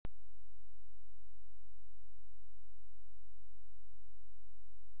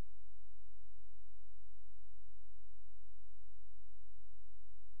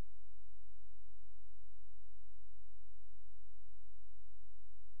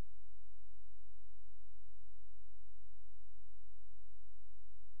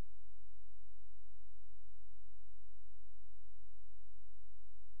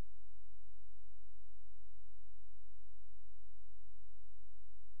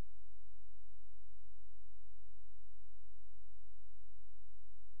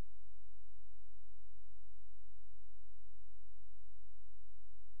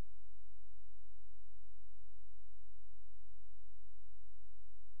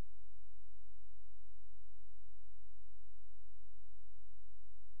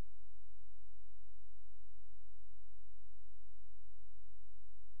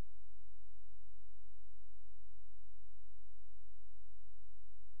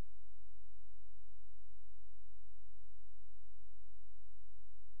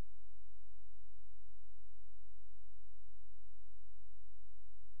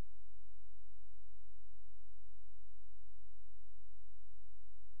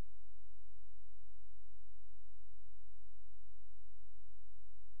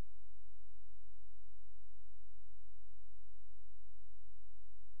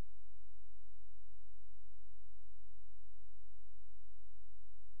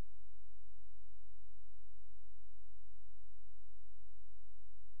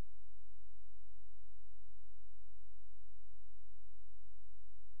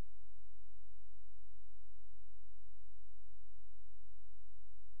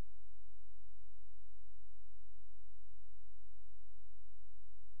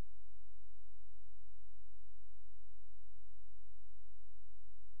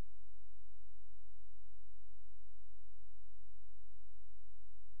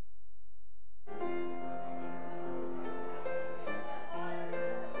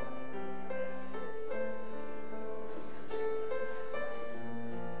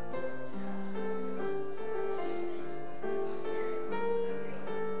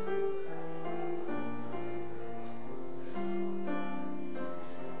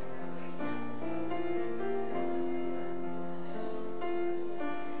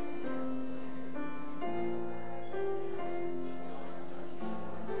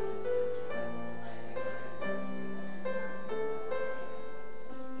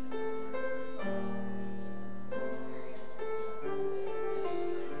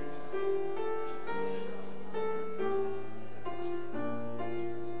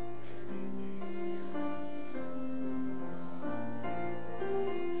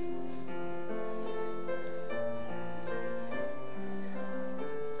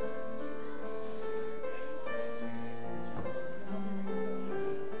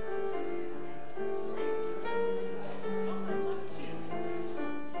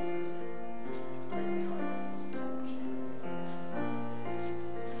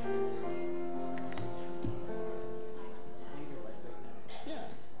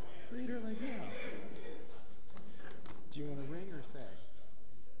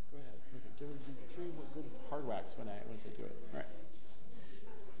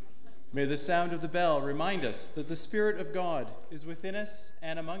May the sound of the bell remind us that the Spirit of God is within us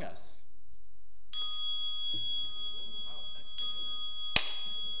and among us.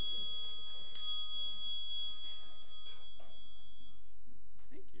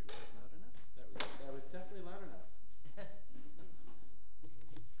 Thank you. Loud enough? That was definitely loud enough.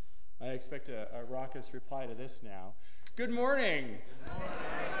 I expect a raucous reply to this now. Good morning. Good morning.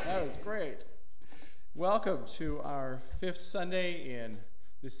 That was great. Welcome to our fifth Sunday in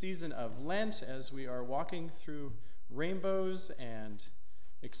the season of Lent, as we are walking through rainbows and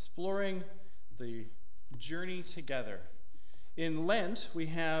exploring the journey together. In Lent,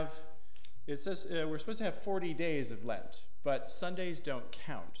 it says we're supposed to have 40 days of Lent, but Sundays don't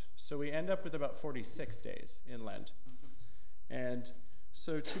count. So we end up with about 46 days in Lent. And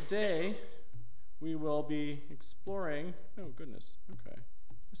so today we will be exploring, oh goodness, okay,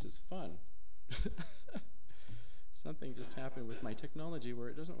 this is fun. Something just happened with my technology where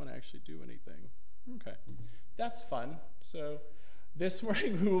it doesn't want to actually do anything. Okay, that's fun. So this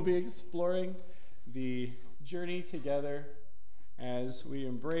morning we will be exploring the journey together as we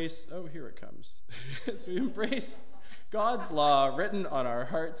embrace, oh, here it comes, as we embrace God's law written on our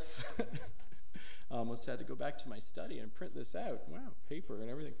hearts. I almost had to go back to my study and print this out. Wow, paper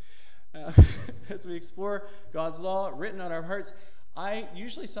and everything. As we explore God's law written on our hearts, I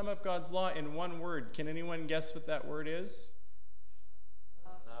usually sum up God's law in one word. Can anyone guess what that word is?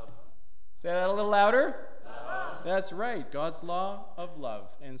 Love. Say that a little louder. Love. That's right, God's law of love.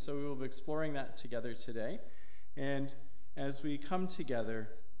 And so we will be exploring that together today. And as we come together,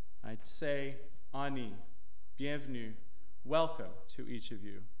 I'd say, Ani, bienvenue, welcome to each of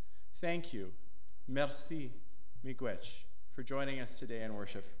you. Thank you, merci, miigwech, for joining us today in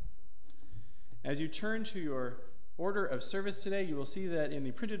worship. As you turn to your order of service today, you will see that in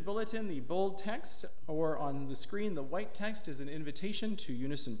the printed bulletin, the bold text, or on the screen, the white text, is an invitation to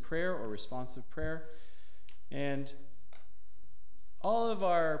unison prayer or responsive prayer. And all of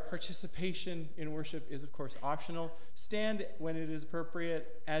our participation in worship is, of course, optional. Stand when it is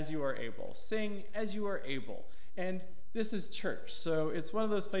appropriate, as you are able. Sing as you are able. And this is church, so it's one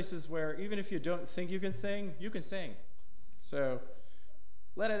of those places where even if you don't think you can sing, you can sing. So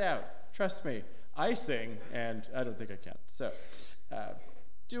let it out. Trust me. I sing, and I don't think I can. So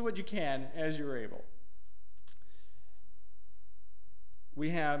do what you can as you're able. We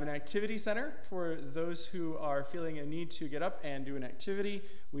have an activity center for those who are feeling a need to get up and do an activity.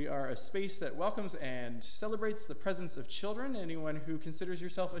 We are a space that welcomes and celebrates the presence of children. Anyone who considers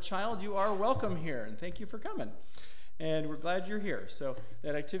yourself a child, you are welcome here, and thank you for coming. And we're glad you're here. So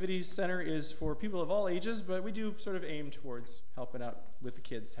that activities center is for people of all ages, but we do sort of aim towards helping out with the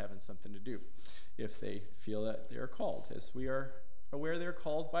kids having something to do if they feel that they are called, as we are aware they're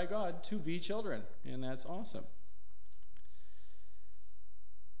called by God to be children, and that's awesome.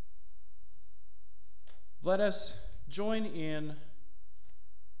 Let us join in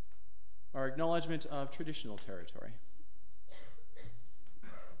our acknowledgement of traditional territory.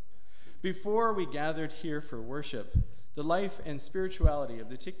 Before we gathered here for worship, the life and spirituality of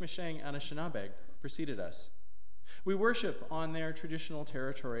the Tikmashang Anishinaabe preceded us. We worship on their traditional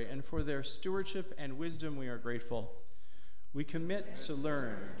territory, and for their stewardship and wisdom we are grateful. We commit to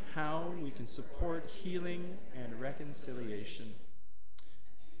learn how we can support healing and reconciliation.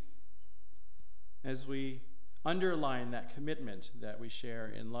 As we underline that commitment that we share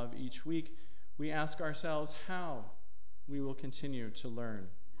in love each week, we ask ourselves how we will continue to learn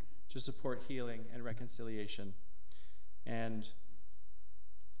to support healing and reconciliation. And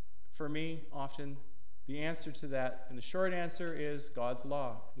for me, often, the answer to that, and the short answer, is God's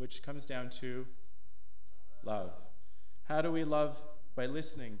law, which comes down to love. How do we love? By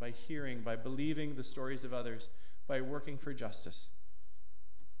listening, by hearing, by believing the stories of others, by working for justice.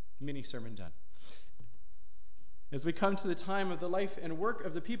 Mini sermon done. As we come to the time of the life and work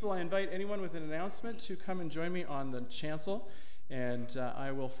of the people, I invite anyone with an announcement to come and join me on the chancel. And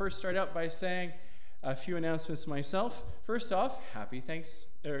I will first start out by saying a few announcements myself. First off, happy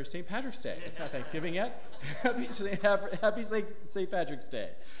St. Patrick's Day. It's not Thanksgiving yet. Happy St. Patrick's Day.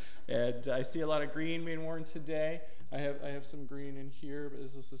 And I see a lot of green being worn today. I have some green in here, but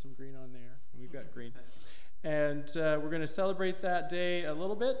there's also some green on there. We've got green. And we're going to celebrate that day a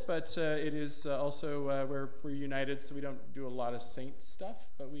little bit, but it is also we're united, so we don't do a lot of saint stuff,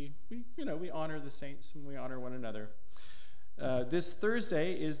 but we honor the saints and we honor one another. This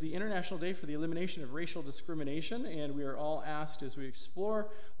Thursday is the International Day for the Elimination of Racial Discrimination, and we are all asked, as we explore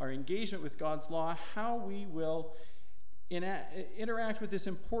our engagement with God's law, how we will interact with this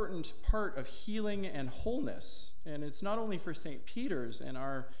important part of healing and wholeness. And it's not only for St. Peter's and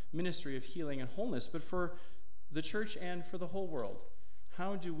our ministry of healing and wholeness, but for the church and for the whole world.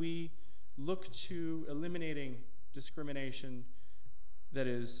 How do we look to eliminating discrimination that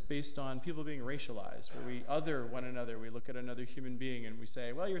is based on people being racialized, where we other one another. We look at another human being and we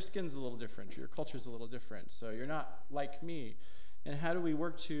say, well, your skin's a little different, your culture's a little different, so you're not like me. And how do we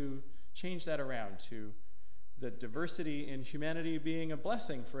work to change that around to the diversity in humanity being a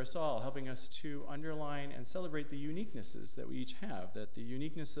blessing for us all, helping us to underline and celebrate the uniquenesses that we each have, that the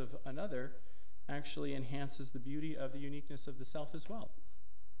uniqueness of another actually enhances the beauty of the uniqueness of the self as well.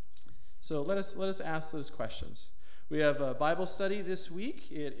 So let us ask those questions. We have a Bible study this week.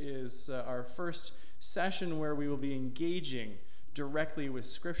 It is our first session where we will be engaging directly with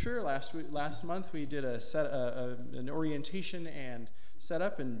Scripture. Last month we did an orientation and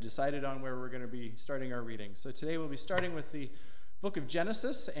setup and decided on where we're going to be starting our reading. So today we'll be starting with the book of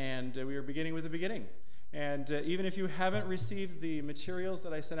Genesis, and we are beginning with the beginning. And even if you haven't received the materials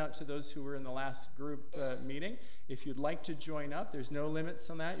that I sent out to those who were in the last group meeting, if you'd like to join up, there's no limits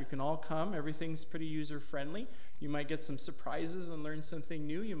on that. You can all come. Everything's pretty user-friendly. You might get some surprises and learn something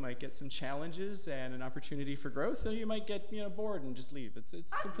new. You might get some challenges and an opportunity for growth, or you might get bored and just leave.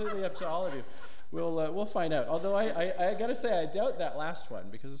 It's completely up to all of you. We'll find out. Although I got to say, I doubt that last one,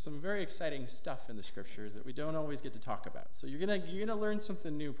 because there's some very exciting stuff in the Scriptures that we don't always get to talk about. So you're gonna learn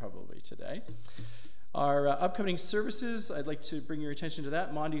something new probably today. Our upcoming services, I'd like to bring your attention to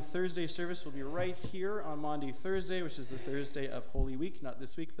that. Maundy Thursday service will be right here on Maundy Thursday, which is the Thursday of Holy Week, not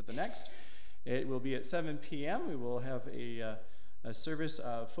this week, but the next. It will be at 7 p.m. We will have a service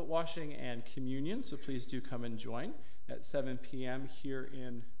of foot washing and communion, so please do come and join at 7 p.m. here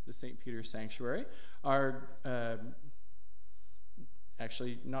in the St. Peter's Sanctuary. Our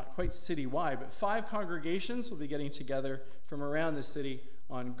actually not quite citywide, but 5 congregations will be getting together from around the city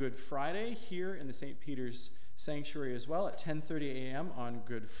on Good Friday here in the St. Peter's Sanctuary as well at 10:30 a.m. on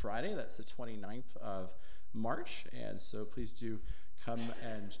Good Friday. That's the 29th of March, and so please do come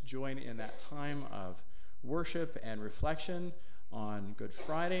and join in that time of worship and reflection on Good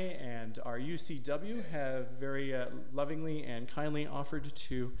Friday. And our UCW have very lovingly and kindly offered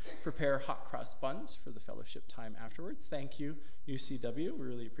to prepare hot cross buns for the fellowship time afterwards. Thank you, UCW. We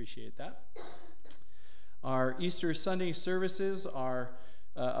really appreciate that. Our Easter Sunday services are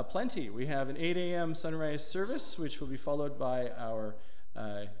aplenty. We have an 8 a.m. sunrise service, which will be followed by our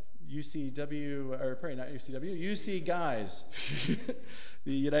UC Guys.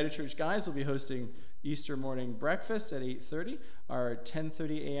 The United Church Guys will be hosting Easter morning breakfast at 8:30. Our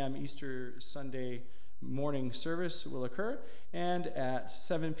 10:30 a.m. Easter Sunday morning service will occur, and at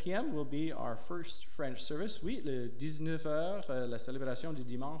 7 p.m. will be our first French service. Oui, le 19h, la célébration du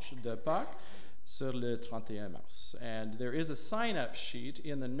dimanche de Pâques sur le 31 mars. And there is a sign-up sheet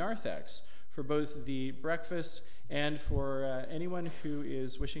in the narthex for both the breakfast and for anyone who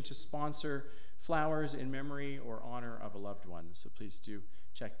is wishing to sponsor flowers in memory or honor of a loved one. So please do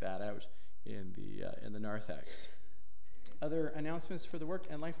check that out in the narthex. Other announcements for the work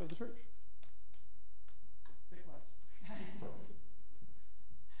and life of the church?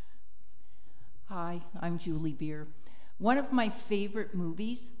 Hi, I'm Julie Beer. One of my favorite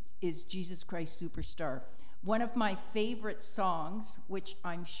movies is Jesus Christ Superstar. One of my favorite songs, which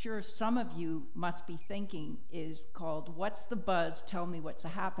I'm sure some of you must be thinking, is called What's the Buzz? Tell Me What's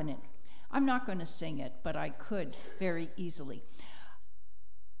a-Happening. I'm not going to sing it, but I could very easily.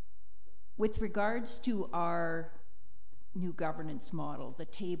 With regards to our new governance model, the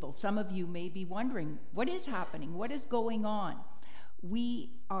table, some of you may be wondering, what is happening? What is going on? We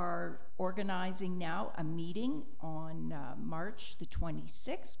are organizing now a meeting on March the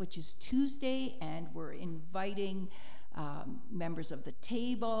 26th, which is Tuesday, and we're inviting members of the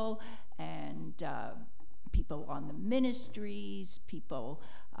table and people on the ministries, people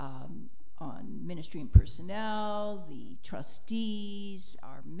on ministry and personnel, the trustees,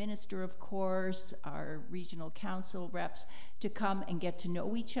 our minister, of course, our regional council reps, to come and get to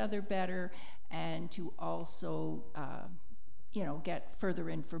know each other better and to also get further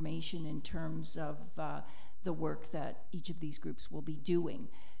information in terms of the work that each of these groups will be doing.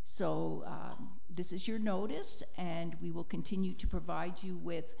 So this is your notice, and we will continue to provide you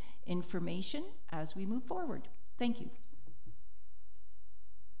with information as we move forward. Thank you.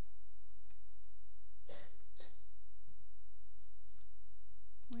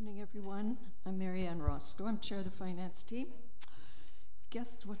 Morning, everyone. I'm Mary Ann Roscoe. I'm chair of the finance team.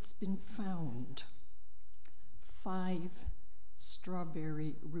 Guess what's been found? 5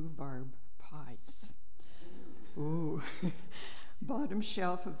 strawberry rhubarb pies. Ooh. Bottom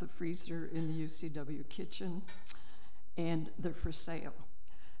shelf of the freezer in the UCW kitchen, and they're for sale.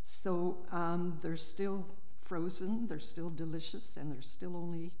 So they're still frozen, they're still delicious, and they're still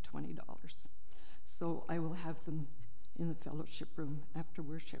only $20. So I will have them in the fellowship room after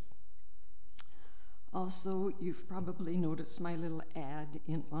worship. Also, you've probably noticed my little ad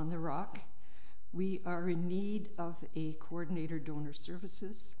on the Rock. We are in need of a coordinator donor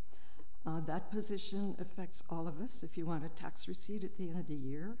services. That position affects all of us. If you want a tax receipt at the end of the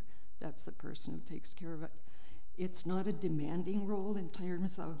year, that's the person who takes care of it. It's not a demanding role in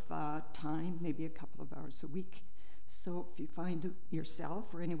terms of time, maybe a couple of hours a week. So if you find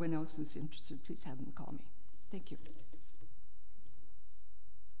yourself or anyone else who's interested, please have them call me. Thank you.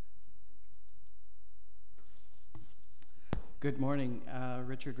 Good morning,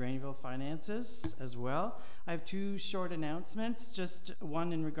 Richard Rainville, Finances as well. I have two short announcements, just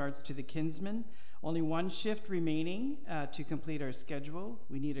one in regards to the Kinsmen. Only one shift remaining to complete our schedule.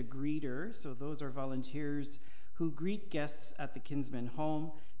 We need a greeter, so those are volunteers who greet guests at the Kinsmen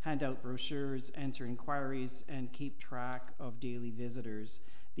home, hand out brochures, answer inquiries, and keep track of daily visitors.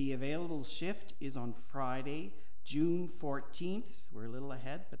 The available shift is on Friday, June 14th. We're a little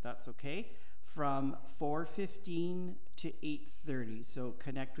ahead, but that's okay. From 4:15 to 8:30. So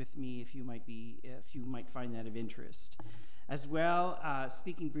connect with me if you might find that of interest. As well,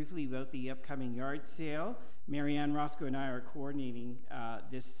 speaking briefly about the upcoming yard sale, Marianne Roscoe and I are coordinating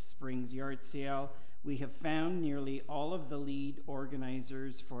this spring's yard sale. We have found nearly all of the lead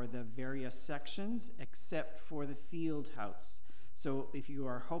organizers for the various sections except for the field house. So if you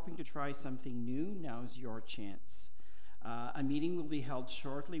are hoping to try something new, now's your chance. A meeting will be held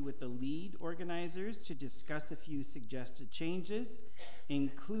shortly with the lead organizers to discuss a few suggested changes,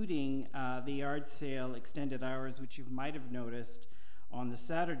 including the yard sale extended hours, which you might have noticed on the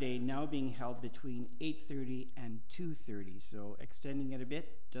Saturday, now being held between 8:30 and 2:30. So extending it a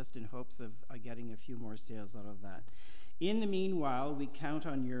bit, just in hopes of getting a few more sales out of that. In the meanwhile, we count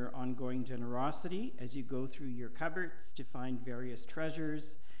on your ongoing generosity as you go through your cupboards to find various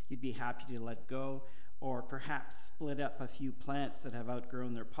treasures you'd be happy to let go, or perhaps split up a few plants that have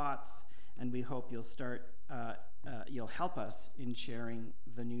outgrown their pots, and we hope you'll help us in sharing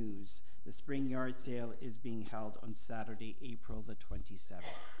the news. The spring yard sale is being held on Saturday, April the 27th.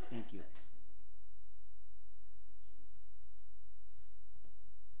 Thank you.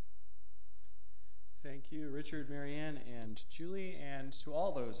 Thank you, Richard, Marianne, and Julie, and to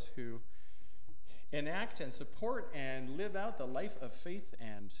all those who enact and support and live out the life of faith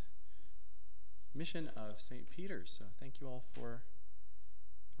and mission of St. Peter's. So thank you all for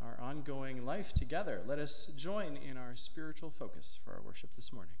our ongoing life together. Let us join in our spiritual focus for our worship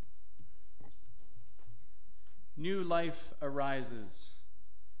this morning. New life arises.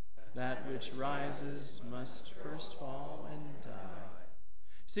 That which rises must first fall and die.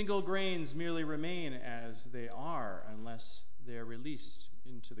 Single grains merely remain as they are unless they are released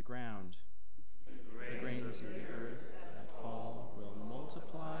into the ground. The grains of the earth that fall will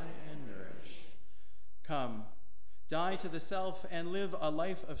multiply and nourish. Come, die to the self and live a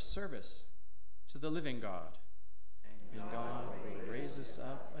life of service to the living God. And God will raise us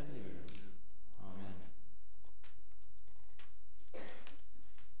up anew. Amen.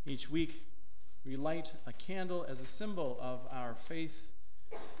 Each week, we light a candle as a symbol of our faith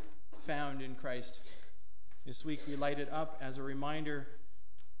found in Christ. This week, we light it up as a reminder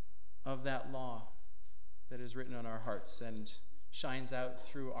of that law that is written on our hearts and shines out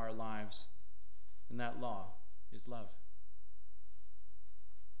through our lives. And that law is love.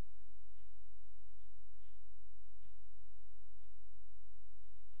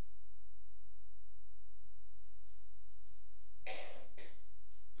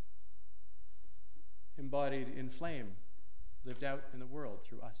 Embodied in flame, lived out in the world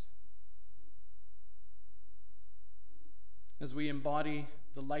through us. As we embody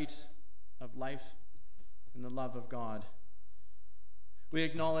the light of life and the love of God, we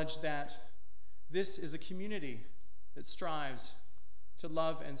acknowledge that this is a community that strives to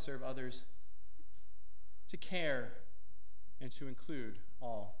love and serve others, to care and to include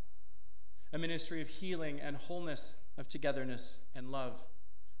all. A ministry of healing and wholeness, of togetherness and love.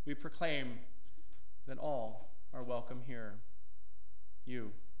 We proclaim that all are welcome here.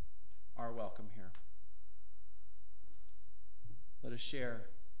 You are welcome here. Let us share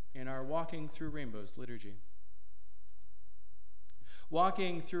in our Walking Through Rainbows liturgy.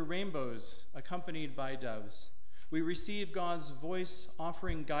 Walking through rainbows, accompanied by doves, we receive God's voice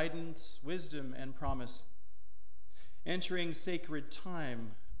offering guidance, wisdom, and promise. Entering sacred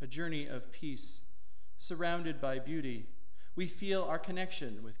time, a journey of peace, surrounded by beauty, we feel our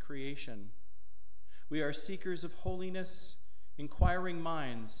connection with creation. We are seekers of holiness, inquiring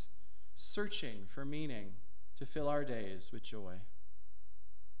minds, searching for meaning to fill our days with joy.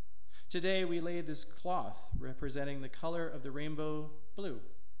 Today we lay this cloth representing the color of the rainbow blue,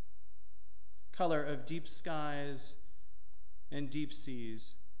 color of deep skies and deep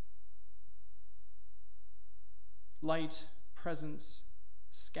seas. light, presence,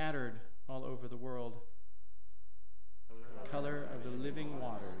 scattered all over the world. Color of the living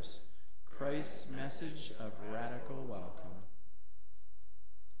waters, Christ's message of radical welcome.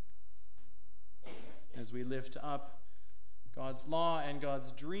 As we lift up God's law and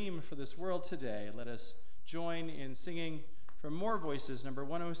God's dream for this world today, let us join in singing from More Voices, number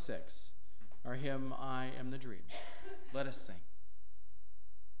 106, our hymn, I Am the Dream. Let us sing.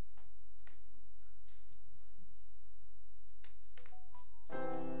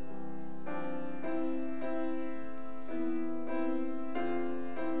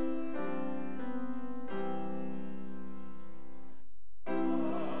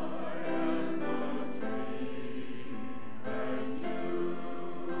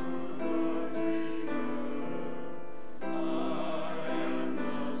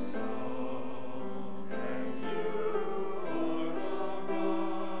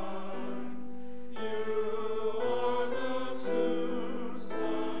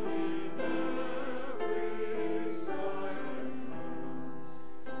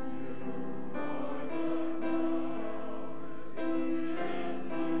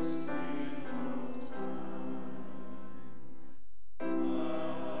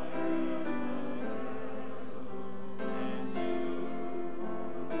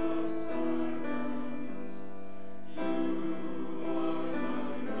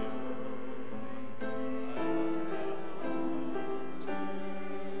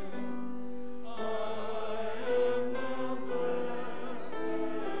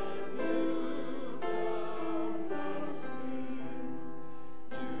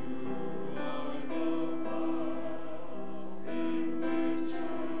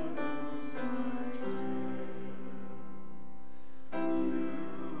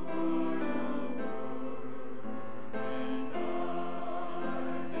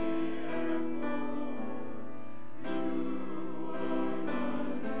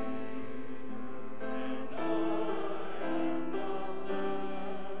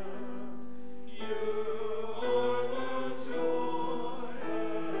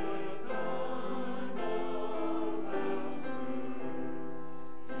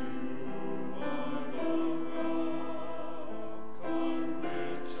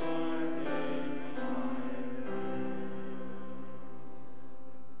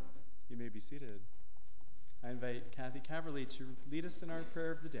 Seated. I invite Kathy Caverly to lead us in our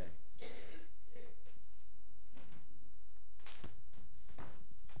prayer of the day.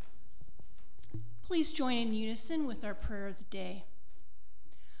 Please join in unison with our prayer of the day.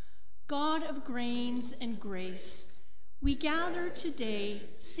 God of grains and grace, we gather today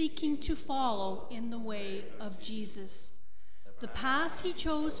seeking to follow in the way of Jesus. The path he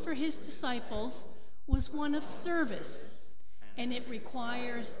chose for his disciples was one of service, and it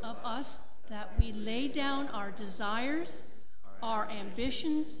requires of us that we lay down our desires, our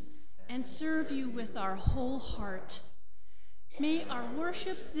ambitions, and serve you with our whole heart. May our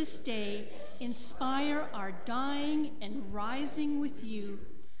worship this day inspire our dying and rising with you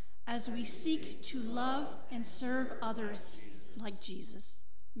as we seek to love and serve others like Jesus.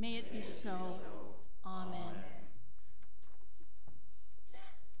 May it be so. Amen.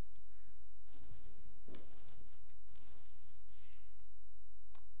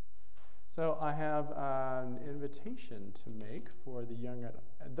 So I have an invitation to make for the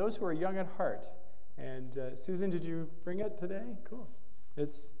those who are young at heart. And Susan, did you bring it today? Cool.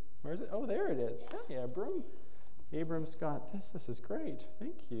 Where is it? Oh, there it is. Yeah, Abram's got this. This is great.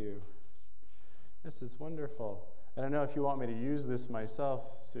 Thank you. This is wonderful. I don't know if you want me to use this myself,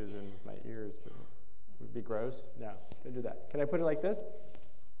 Susan, with my ears, but would it be gross? No, don't do that. Can I put it like this?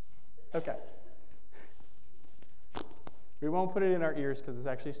 Okay. We won't put it in our ears because it's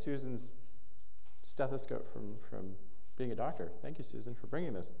actually Susan's stethoscope from being a doctor. Thank you, Susan, for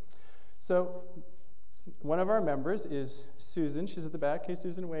bringing this. So one of our members is Susan. She's at the back. Hey,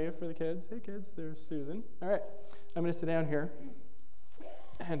 Susan, wave for the kids. Hey, kids, there's Susan. All right, I'm going to sit down here,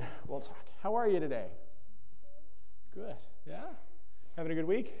 and we'll talk. How are you today? Good, yeah? Having a good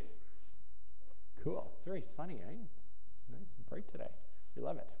week? Cool. It's very sunny, eh? Nice and bright today. We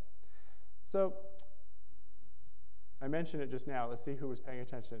love it. So I mentioned it just now. Let's see who was paying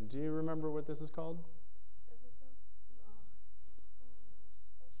attention. Do you remember what this is called?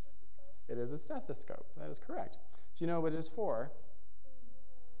 It is a stethoscope. That is correct. Do you know what it is for?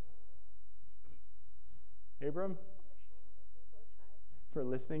 Abram? For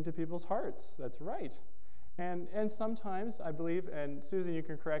listening to people's hearts. That's right. And sometimes, I believe, and Susan, you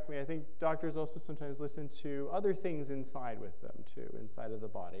can correct me, I think doctors also sometimes listen to other things inside with them too, inside of the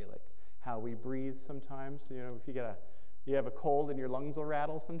body, like how we breathe sometimes. You know, if you get You have a cold and your lungs will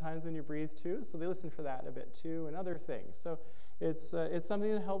rattle sometimes when you breathe too, so they listen for that a bit too, and other things. So it's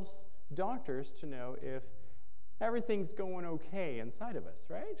something that helps doctors to know if everything's going okay inside of us,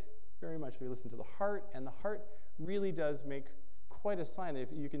 right? Very much. We listen to the heart, and the heart really does make quite a sign. If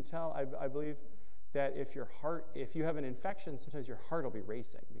you can tell, I believe that if you have an infection, sometimes your heart will be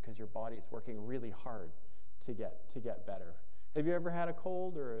racing because your body is working really hard to get better. Have you ever had a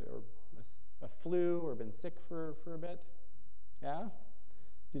cold or a flu or been sick for a bit? Yeah?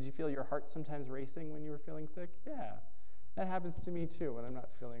 Did you feel your heart sometimes racing when you were feeling sick? Yeah. That happens to me too when I'm not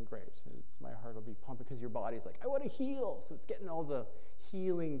feeling great. My heart will be pumping because your body's like, I want to heal. So it's getting all the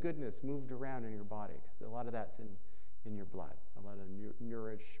healing goodness moved around in your body because a lot of that's in your blood. A lot of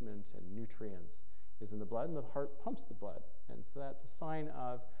nourishment and nutrients is in the blood, and the heart pumps the blood. And so that's a sign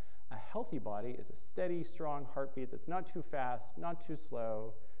of a healthy body is a steady, strong heartbeat that's not too fast, not too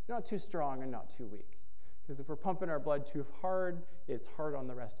slow, not too strong, and not too weak. Because if we're pumping our blood too hard, it's hard on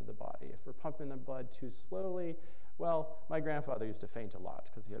the rest of the body. If we're pumping the blood too slowly, well, my grandfather used to faint a lot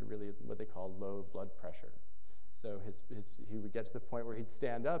because he had really what they call low blood pressure. So he would get to the point where he'd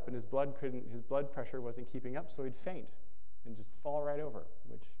stand up and his blood pressure wasn't keeping up, so he'd faint and just fall right over,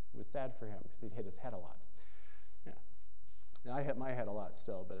 which was sad for him because he'd hit his head a lot. Yeah. Now I hit my head a lot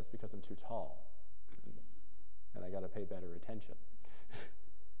still, but it's because I'm too tall, and I got to pay better attention.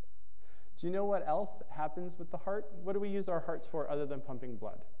 Do you know what else happens with the heart? What do we use our hearts for other than pumping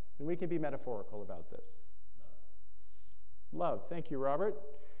blood? And we can be metaphorical about this. Love. Thank you, Robert.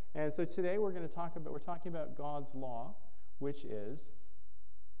 And so today we're talking about God's law, which is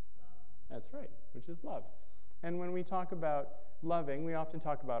love. That's right, which is love. And when we talk about loving, we often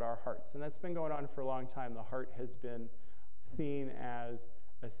talk about our hearts, and that's been going on for a long time. The heart has been seen as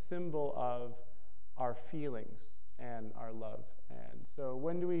a symbol of our feelings and our love. And so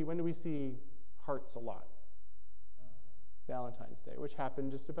when do we see hearts a lot? Valentine's Day, which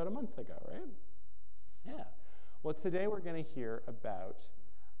happened just about a month ago, right? Yeah. Well, today we're going to hear about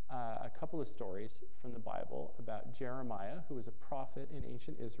a couple of stories from the Bible about Jeremiah, who was a prophet in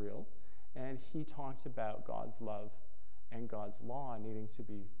ancient Israel, and he talked about God's love and God's law needing to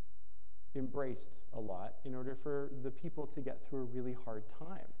be embraced a lot in order for the people to get through a really hard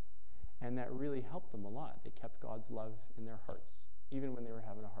time. And that really helped them a lot. They kept God's love in their hearts, even when they were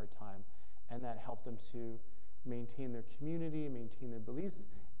having a hard time. And that helped them to maintain their community, maintain their beliefs,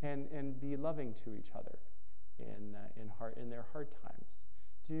 and be loving to each other in their hard times.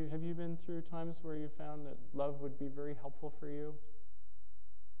 Have you been through times where you found that love would be very helpful for you?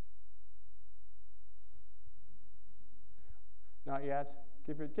 Not yet?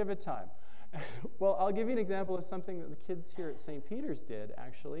 Give it time. Well, I'll give you an example of something that the kids here at St. Peter's did,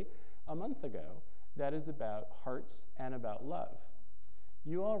 actually, a month ago, that is about hearts and about love.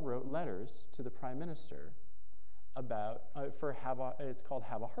 You all wrote letters to the Prime Minister about, it's called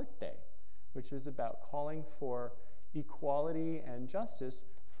Have a Heart Day, which is about calling for equality and justice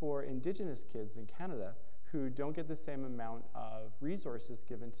for Indigenous kids in Canada who don't get the same amount of resources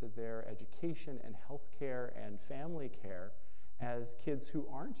given to their education and health care and family care as kids who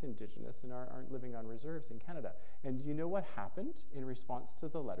aren't Indigenous and aren't living on reserves in Canada. And do you know what happened in response to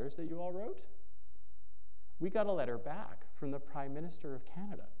the letters that you all wrote? We got a letter back from the Prime Minister of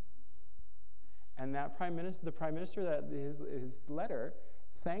Canada. And the Prime Minister, his letter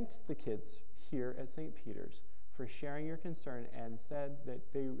thanked the kids here at St. Peter's for sharing your concern and said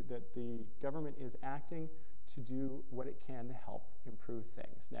that the government is acting to do what it can to help improve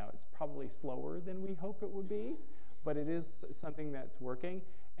things. Now, it's probably slower than we hope it would be, but it is something that's working.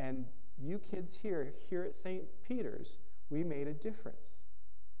 And you kids here at St. Peter's, we made a difference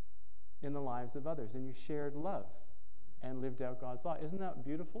in the lives of others, and you shared love and lived out God's law. Isn't that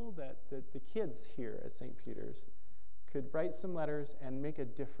beautiful that the kids here at St. Peter's could write some letters and make a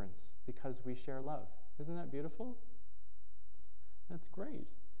difference because we share love? Isn't that beautiful? That's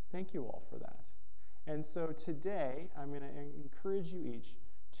great. Thank you all for that. And so today, I'm going to encourage you each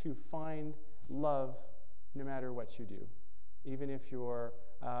to find love no matter what you do, even if you're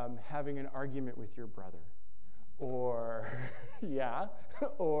having an argument with your brother, or yeah,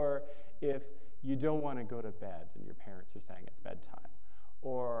 or if you don't want to go to bed and your parents are saying it's bedtime,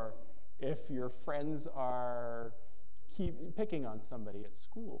 or if your friends are keep picking on somebody at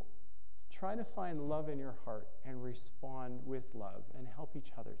school. Try to find love in your heart and respond with love and help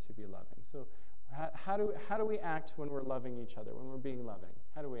each other to be loving. So how do we act when we're loving each other, when we're being loving?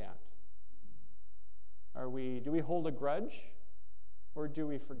 How do we act? Do we hold a grudge, or do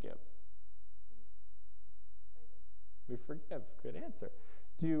we forgive? We forgive. Good answer.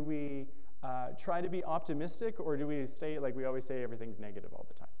 Do we try to be optimistic, or do we stay, like we always say, everything's negative all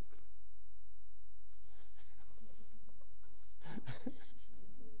the time?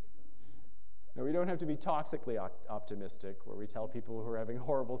 Now, we don't have to be toxically optimistic, where we tell people who are having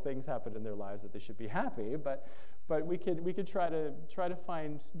horrible things happen in their lives that they should be happy, but we could try to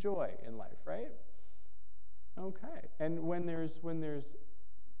find joy in life, right? Okay. And when there's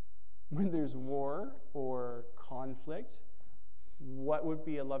war or conflict, what would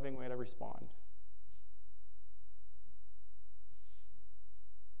be a loving way to respond?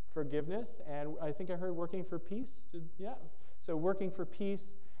 Forgiveness, and I think I heard working for peace. Yeah. So working for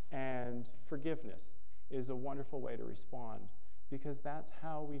peace and forgiveness is a wonderful way to respond, because that's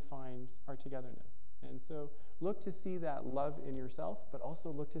how we find our togetherness. And so look to see that love in yourself, but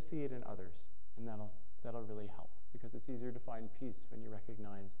also look to see it in others, and that'll really help, because it's easier to find peace when you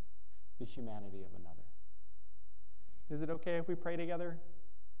recognize the humanity of another. Is it okay if we pray together?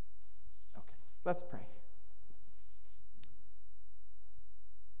 Okay, let's pray.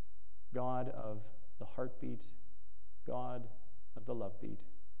 God of the heartbeat, God of the love beat,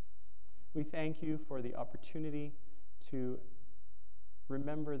 we thank you for the opportunity to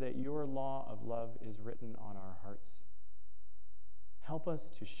remember that your law of love is written on our hearts. Help us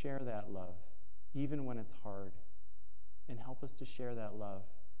to share that love, even when it's hard, and help us to share that love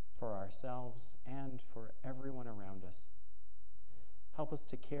for ourselves and for everyone around us. Help us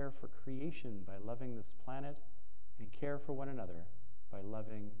to care for creation by loving this planet, and care for one another by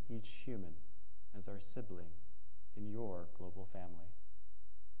loving each human as our sibling in your global family.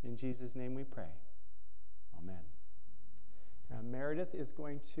 In Jesus' name we pray. Amen. Meredith is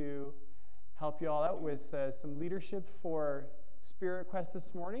going to help you all out with some leadership for Spirit Quest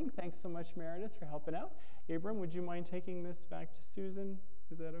this morning. Thanks so much, Meredith, for helping out. Abram, would you mind taking this back to Susan?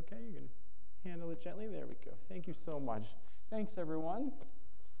 Is that okay? You're going to handle it gently? There we go. Thank you so much. Thanks, everyone.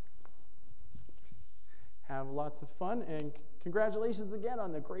 Have lots of fun, and congratulations again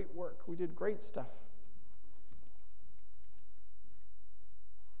on the great work. We did great stuff.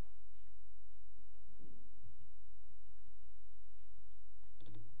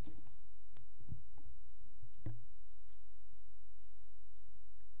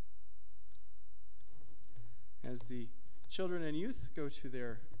 As the children and youth go to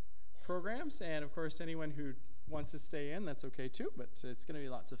their programs, and of course anyone who wants to stay in, that's okay too, but it's going to be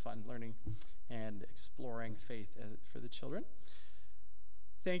lots of fun learning and exploring faith for the children.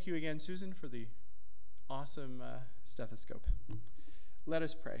 Thank you again, Susan, for the awesome stethoscope. Let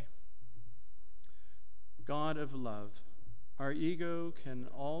us pray. God of love, our ego can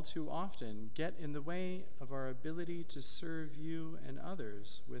all too often get in the way of our ability to serve you and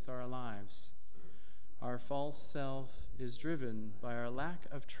others with our lives. Our false self is driven by our lack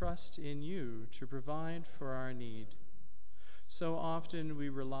of trust in you to provide for our need. So often we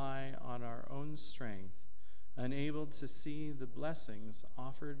rely on our own strength, unable to see the blessings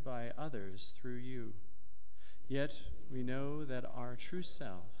offered by others through you. Yet we know that our true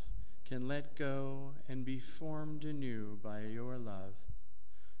self can let go and be formed anew by your love.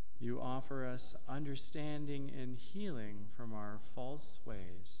 You offer us understanding and healing from our false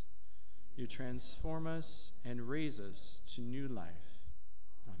ways. You transform us and raise us to new life.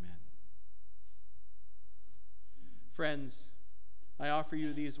 Amen. Friends, I offer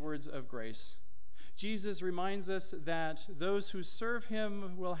you these words of grace. Jesus reminds us that those who serve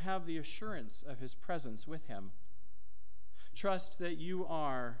him will have the assurance of his presence with him. Trust that you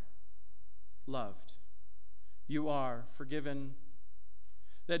are loved. You are forgiven.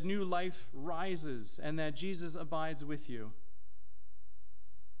 That new life rises and that Jesus abides with you.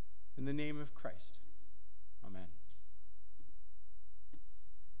 In the name of Christ, amen.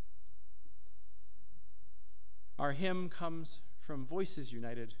 Our hymn comes from Voices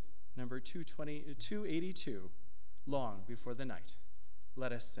United, number 282, Long Before the Night.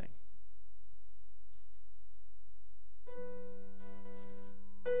 Let us sing.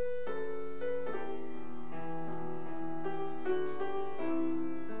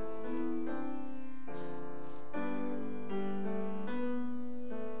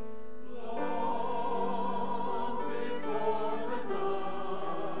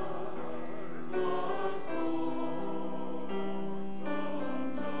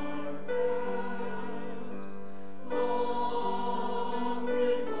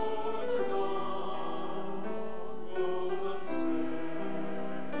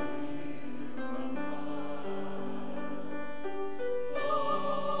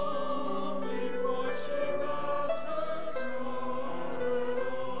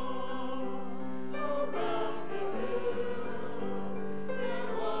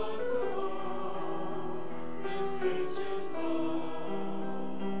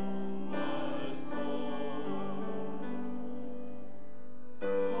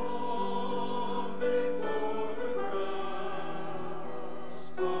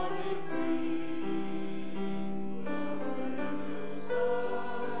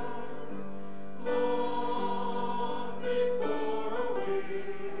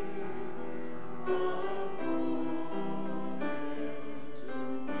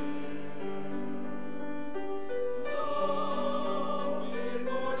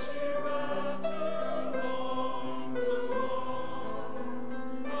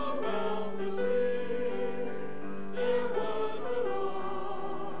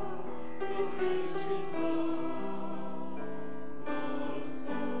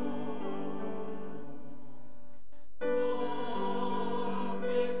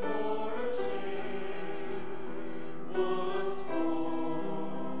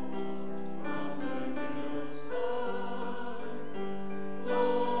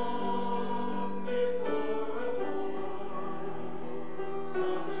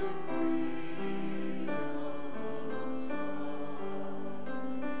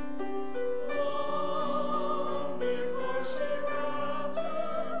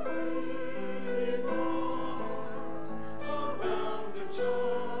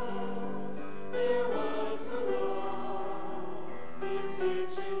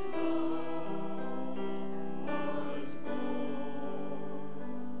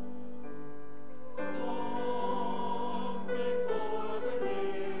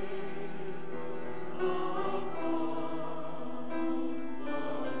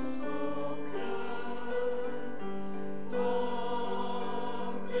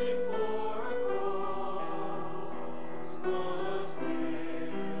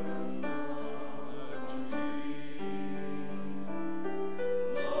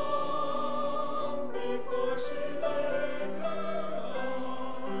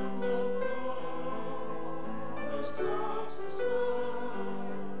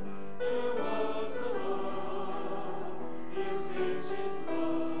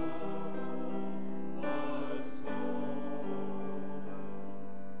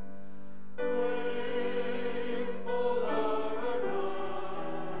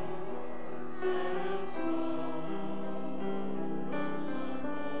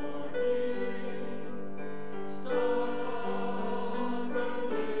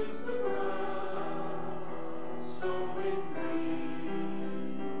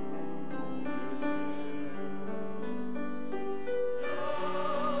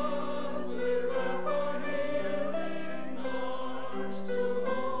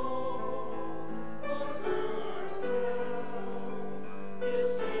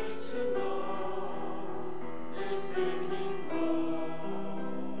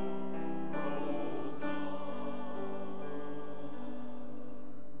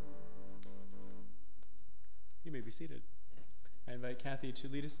 be seated. I invite Kathy to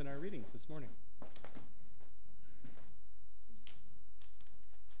lead us in our readings this morning.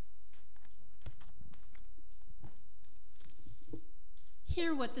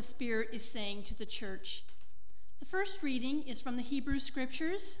 Hear what the Spirit is saying to the church. The first reading is from the Hebrew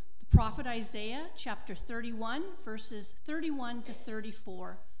Scriptures, the prophet Isaiah, chapter 31, verses 31 to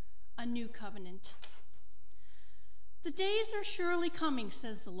 34, a new covenant. The days are surely coming,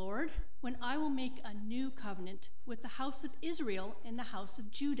 says the Lord, when I will make a new covenant with the house of Israel and the house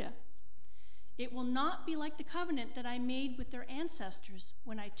of Judah. It will not be like the covenant that I made with their ancestors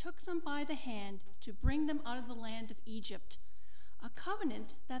when I took them by the hand to bring them out of the land of Egypt, a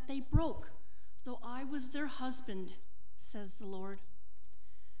covenant that they broke, though I was their husband, says the Lord.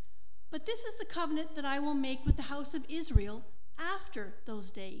 But this is the covenant that I will make with the house of Israel after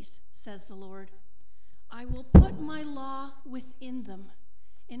those days, says the Lord. I will put my law within them,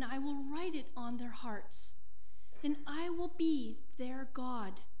 and I will write it on their hearts, and I will be their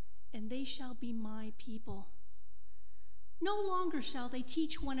God, and they shall be my people. No longer shall they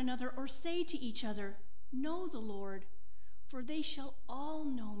teach one another or say to each other, know the Lord, for they shall all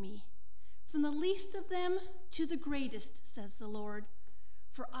know me, from the least of them to the greatest, says the Lord.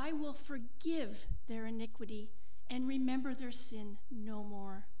 For I will forgive their iniquity and remember their sin no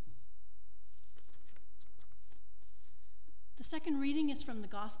more. The second reading is from the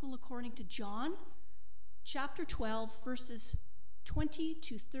Gospel according to John, chapter 12, verses 20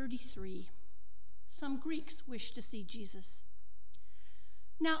 to 33. Some Greeks wished to see Jesus.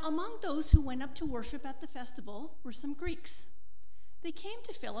 Now, among those who went up to worship at the festival were some Greeks. They came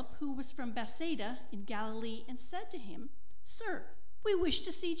to Philip, who was from Bethsaida in Galilee, and said to him, Sir, we wish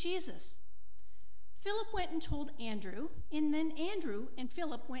to see Jesus. Philip went and told Andrew, and then Andrew and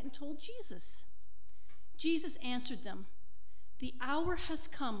Philip went and told Jesus. Jesus answered them, The hour has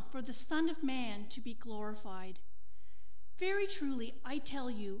come for the Son of Man to be glorified. Very truly, I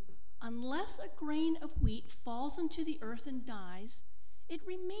tell you, unless a grain of wheat falls into the earth and dies, it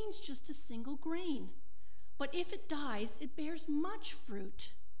remains just a single grain. But if it dies, it bears much fruit.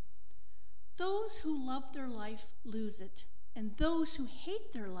 Those who love their life lose it, and those who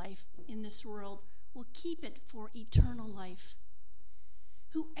hate their life in this world will keep it for eternal life.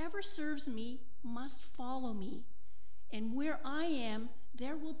 Whoever serves me must follow me, and where I am,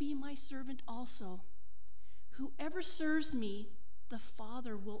 there will be my servant also. Whoever serves me, the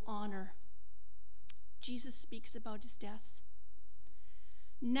Father will honor. Jesus speaks about his death.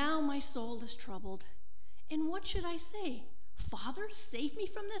 Now my soul is troubled. And what should I say? Father, save me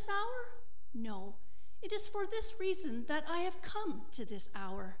from this hour? No, it is for this reason that I have come to this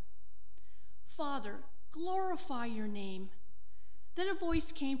hour. Father, glorify your name. Then a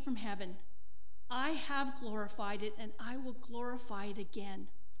voice came from heaven. I have glorified it, and I will glorify it again.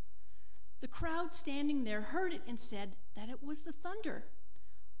 The crowd standing there heard it and said that it was the thunder.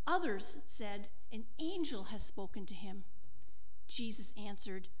 Others said, An angel has spoken to him. Jesus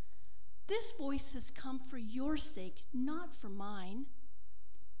answered, This voice has come for your sake, not for mine.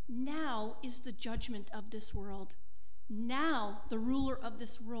 Now is the judgment of this world. Now the ruler of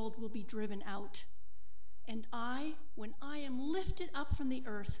this world will be driven out. And I, when I am lifted up from the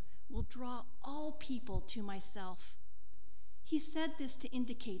earth, will draw all people to myself. He said this to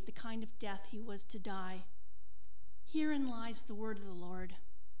indicate the kind of death he was to die. Herein lies the word of the Lord.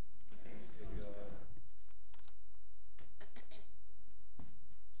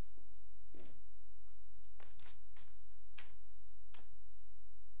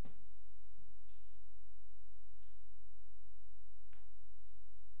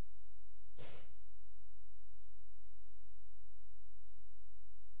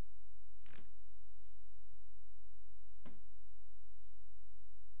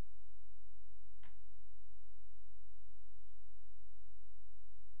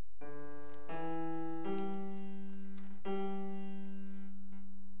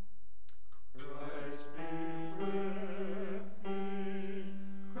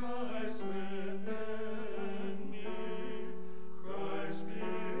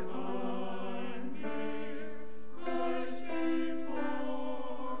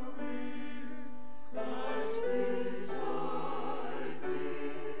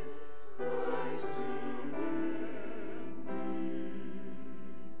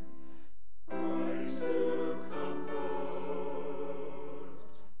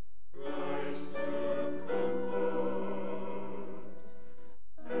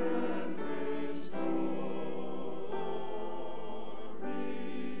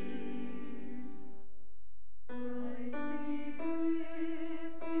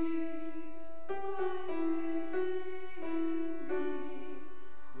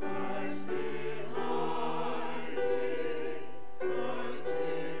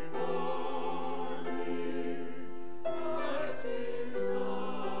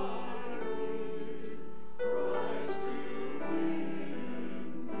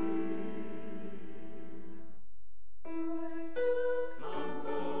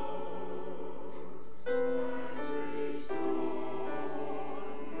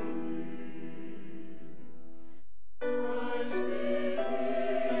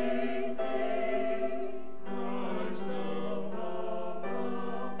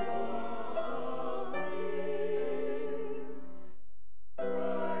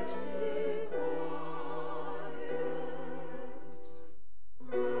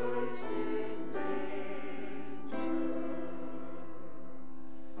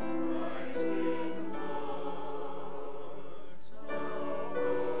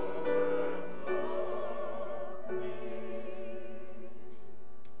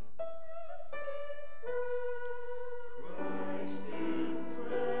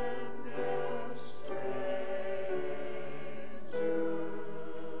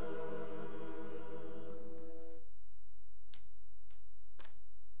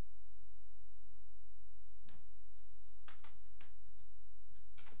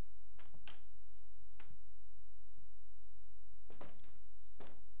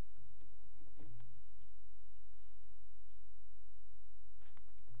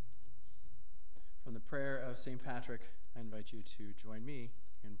 prayer of St. Patrick, I invite you to join me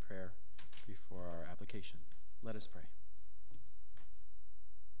in prayer before our application. Let us pray.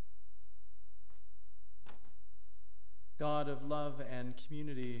 God of love and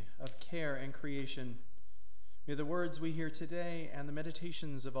community, of care and creation, may the words we hear today and the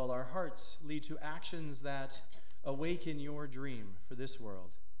meditations of all our hearts lead to actions that awaken your dream for this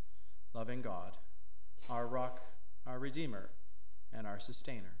world, loving God, our rock, our Redeemer, and our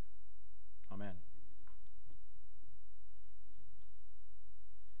sustainer. Amen.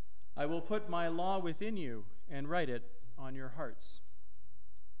 I will put my law within you and write it on your hearts.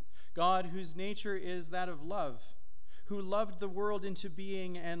 God, whose nature is that of love, who loved the world into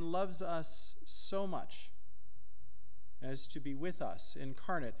being and loves us so much as to be with us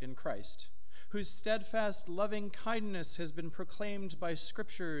incarnate in Christ, whose steadfast loving kindness has been proclaimed by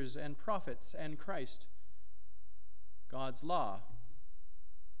scriptures and prophets and Christ. God's law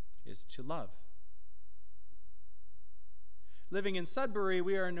is to love. Living in Sudbury,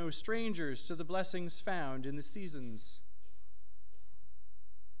 we are no strangers to the blessings found in the seasons.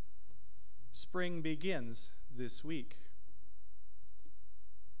 Spring begins this week.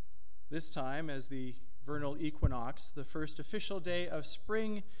 This time, as the vernal equinox, the first official day of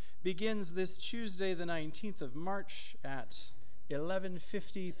spring begins this Tuesday, the 19th of March at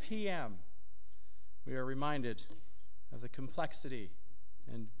 11:50 p.m. We are reminded of the complexity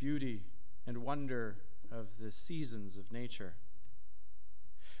and beauty and wonder of the seasons of nature.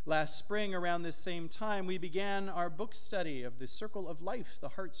 Last spring, around this same time, we began our book study of The Circle of Life, the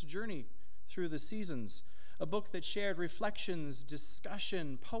Heart's Journey Through the Seasons, a book that shared reflections,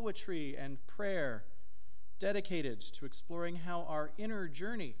 discussion, poetry, and prayer, dedicated to exploring how our inner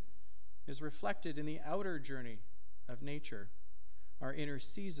journey is reflected in the outer journey of nature, our inner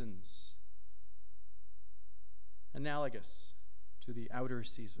seasons, analogous to the outer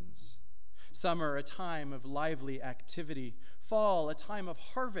seasons. Summer, a time of lively activity. Fall, a time of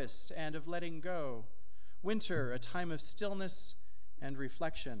harvest and of letting go. Winter, a time of stillness and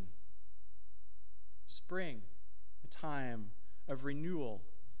reflection. Spring, a time of renewal,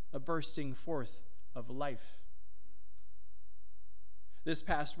 a bursting forth of life. This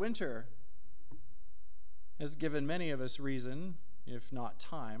past winter has given many of us reason, if not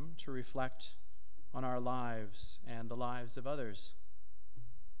time, to reflect on our lives and the lives of others.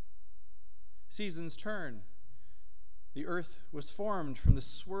 Seasons turn. The earth was formed from the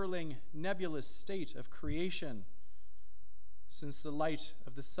swirling, nebulous state of creation. Since the light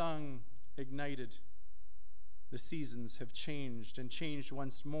of the sun ignited, the seasons have changed and changed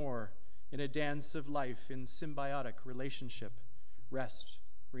once more in a dance of life in symbiotic relationship, rest,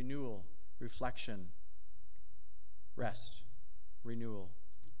 renewal, reflection. Rest, renewal,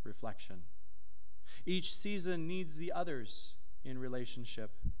 reflection. Each season needs the others in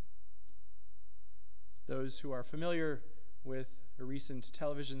relationship. Those who are familiar with a recent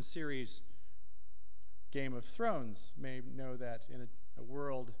television series, Game of Thrones, may know that in a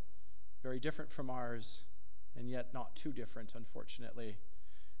world very different from ours, and yet not too different, unfortunately,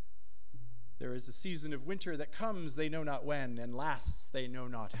 there is a season of winter that comes they know not when and lasts they know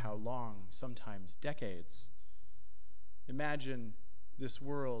not how long, sometimes decades. Imagine this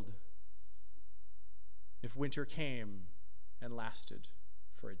world if winter came and lasted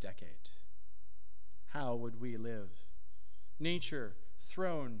for a decade. How would we live? Nature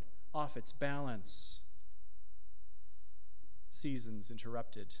thrown off its balance. Seasons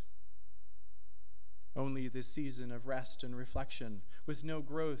interrupted. Only this season of rest and reflection, with no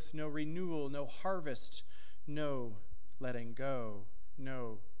growth, no renewal, no harvest, no letting go,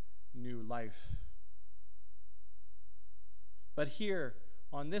 no new life. But here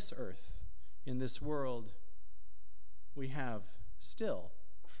on this earth, in this world, we have still,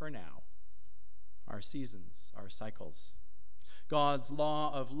 for now, our seasons, our cycles. God's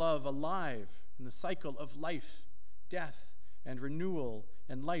law of love alive in the cycle of life, death, and renewal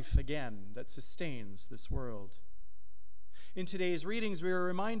and life again that sustains this world. In today's readings, we are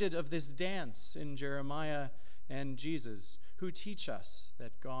reminded of this dance in Jeremiah and Jesus, who teach us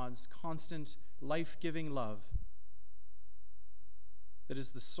that God's constant, life-giving love that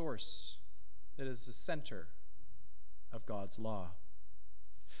is the source, that is the center of God's law.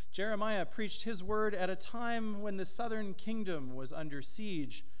 Jeremiah preached his word at a time when the southern kingdom was under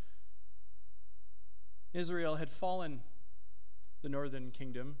siege. Israel had fallen, the northern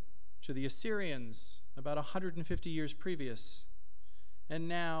kingdom, to the Assyrians about 150 years previous. And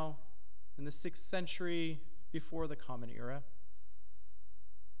now, in the 6th century before the Common Era,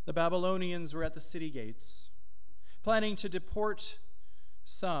 the Babylonians were at the city gates, planning to deport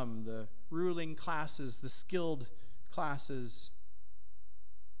some, the ruling classes, the skilled classes,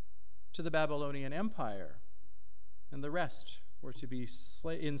 to the Babylonian Empire, and the rest were to be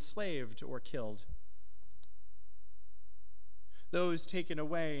enslaved or killed. Those taken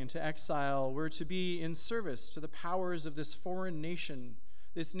away into exile were to be in service to the powers of this foreign nation,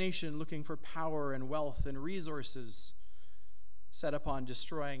 this nation looking for power and wealth and resources, set upon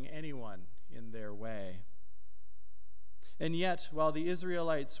destroying anyone in their way. And yet, while the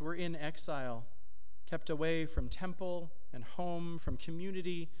Israelites were in exile, kept away from temple and home, from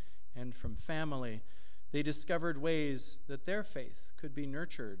community and from family, they discovered ways that their faith could be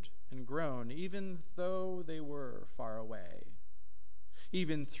nurtured and grown, even though they were far away,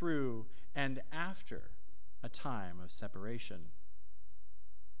 even through and after a time of separation.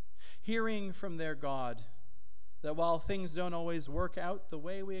 Hearing from their God that while things don't always work out the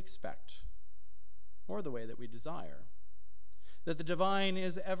way we expect or the way that we desire, that the divine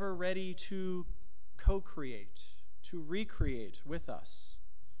is ever ready to co-create, to recreate with us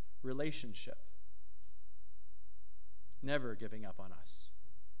relationship, never giving up on us.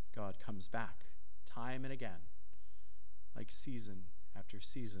 God comes back time and again, like season after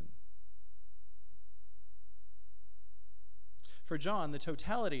season. For John, the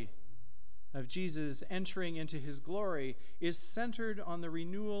totality of Jesus entering into his glory is centered on the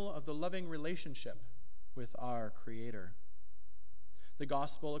renewal of the loving relationship with our Creator. The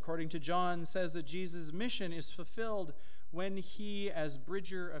Gospel, according to John, says that Jesus' mission is fulfilled when he, as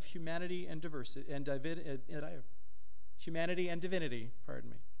bridger of humanity and divinity,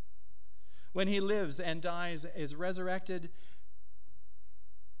 when he lives and dies, is resurrected,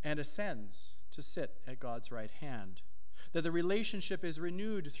 and ascends to sit at God's right hand. That the relationship is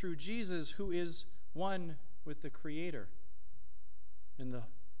renewed through Jesus, who is one with the Creator in the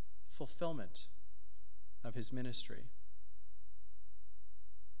fulfillment of his ministry.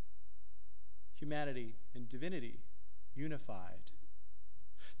 Humanity and divinity unified.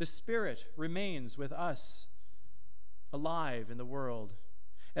 The Spirit remains with us, alive in the world,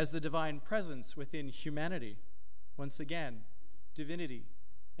 as the divine presence within humanity. Once again, divinity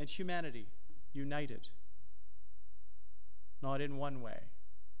and humanity united. Not in one way,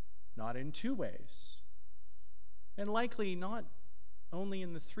 not in two ways, and likely not only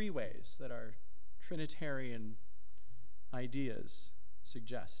in the three ways that our Trinitarian ideas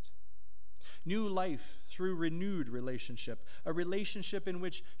suggest. New life through renewed relationship, a relationship in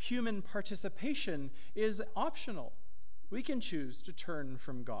which human participation is optional. We can choose to turn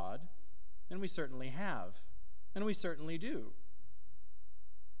from God, and we certainly have, and we certainly do.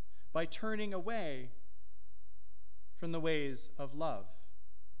 By turning away from the ways of love,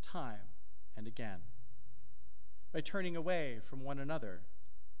 time and again. By turning away from one another,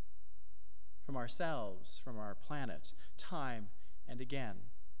 from ourselves, from our planet, time and again.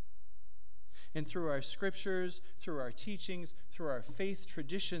 And through our scriptures, through our teachings, through our faith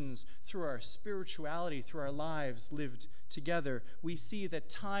traditions, through our spirituality, through our lives lived together, we see that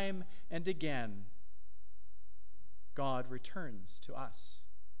time and again, God returns to us,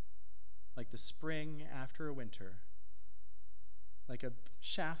 like the spring after a winter, like a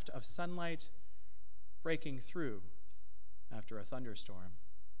shaft of sunlight breaking through after a thunderstorm,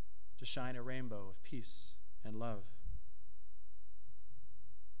 to shine a rainbow of peace and love.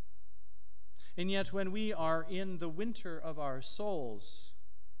 And yet, when we are in the winter of our souls,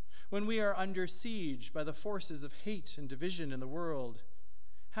 when we are under siege by the forces of hate and division in the world,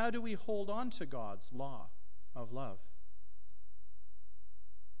 how do we hold on to God's law of love?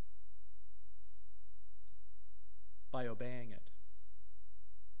 By obeying it.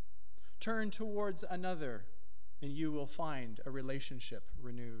 Turn towards another, and you will find a relationship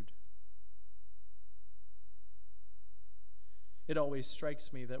renewed. It always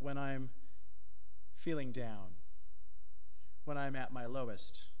strikes me that when I'm feeling down, when I'm at my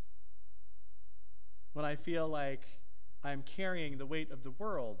lowest, when I feel like I'm carrying the weight of the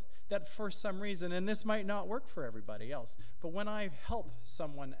world, that for some reason, and this might not work for everybody else, but when I help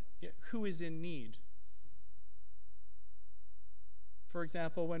someone who is in need, for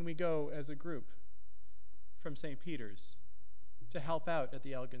example, when we go as a group from St. Peter's to help out at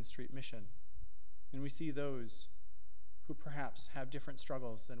the Elgin Street Mission, and we see those who perhaps have different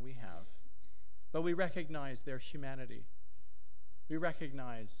struggles than we have, but we recognize their humanity. We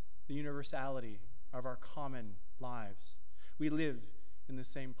recognize the universality of our common lives. We live in the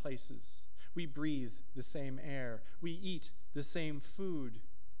same places. We breathe the same air. We eat the same food.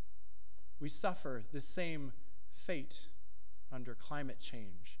 We suffer the same fate under climate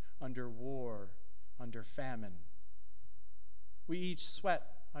change, under war, under famine. We each sweat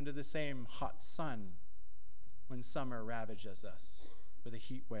under the same hot sun when summer ravages us with a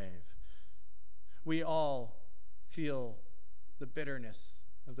heat wave. We all feel the bitterness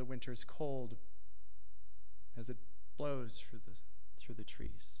of the winter's cold as it blows through the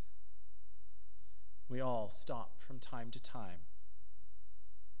trees. We all stop from time to time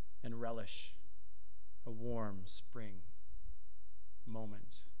and relish a warm spring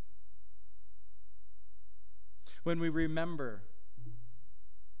moment. When we remember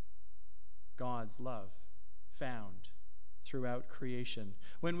God's love found throughout creation,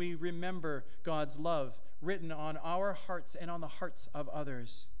 when we remember God's love written on our hearts and on the hearts of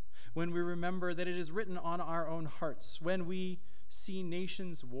others, when we remember that it is written on our own hearts, when we see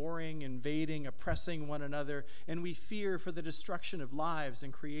nations warring, invading, oppressing one another, and we fear for the destruction of lives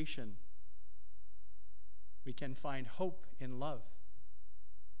and creation, we can find hope in love.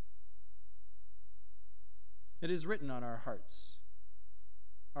 It is written on our hearts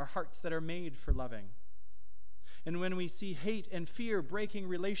that are made for loving. And when we see hate and fear breaking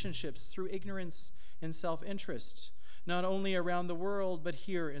relationships through ignorance and self-interest, not only around the world, but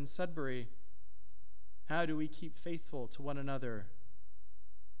here in Sudbury, how do we keep faithful to one another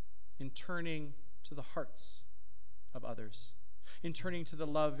in turning to the hearts of others, in turning to the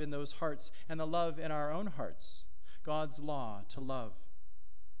love in those hearts and the love in our own hearts, God's law to love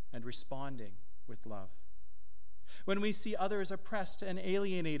and responding with love? When we see others oppressed and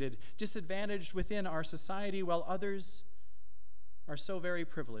alienated, disadvantaged within our society while others are so very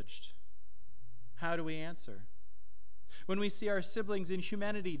privileged, how do we answer? When we see our siblings in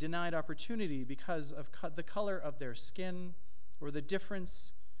humanity denied opportunity because of the color of their skin, or the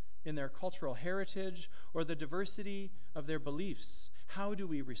difference in their cultural heritage, or the diversity of their beliefs, how do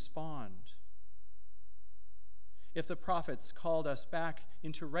we respond? If the prophets called us back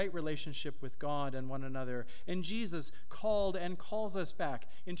into right relationship with God and one another, and Jesus called and calls us back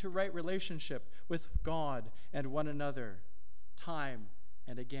into right relationship with God and one another, time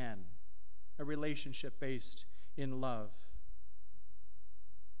and again, a relationship based in love,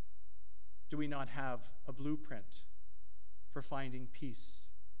 do we not have a blueprint for finding peace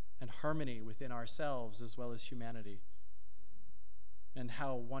and harmony within ourselves as well as humanity? And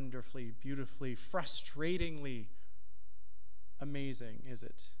how wonderfully, beautifully, frustratingly amazing is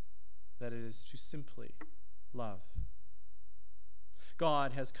it that it is to simply love.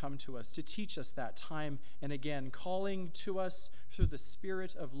 God has come to us to teach us that time and again, calling to us through the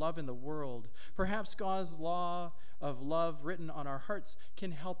spirit of love in the world. Perhaps God's law of love written on our hearts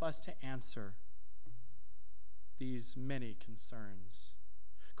can help us to answer these many concerns,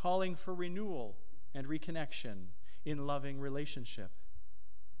 calling for renewal and reconnection in loving relationship.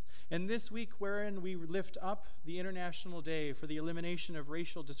 And this week, wherein we lift up the International Day for the elimination of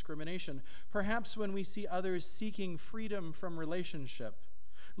racial discrimination, perhaps when we see others seeking freedom from relationship,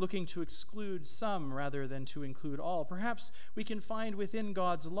 looking to exclude some rather than to include all, perhaps we can find within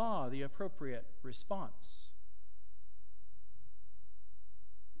God's law the appropriate response.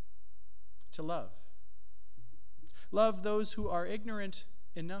 To love. Love those who are ignorant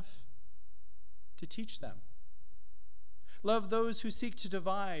enough to teach them. Love those who seek to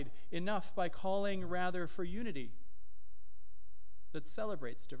divide enough by calling rather for unity that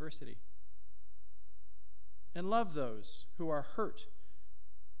celebrates diversity. And love those who are hurt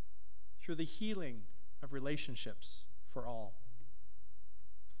through the healing of relationships for all.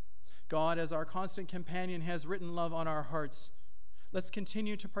 God, as our constant companion, has written love on our hearts. Let's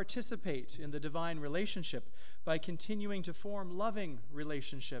continue to participate in the divine relationship by continuing to form loving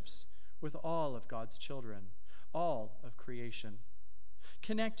relationships with all of God's children, all of creation.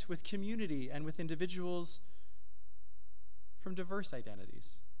 Connect with community and with individuals from diverse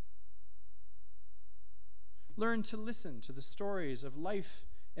identities. Learn to listen to the stories of life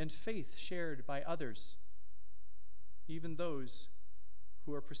and faith shared by others, even those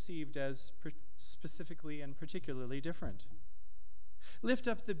who are perceived as specifically and particularly different. Lift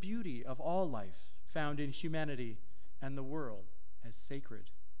up the beauty of all life found in humanity and the world as sacred.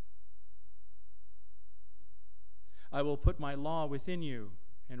 I will put my law within you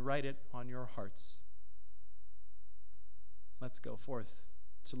and write it on your hearts. Let's go forth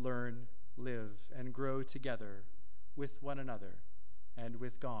to learn, live, and grow together with one another and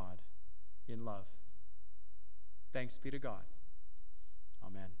with God in love. Thanks be to God.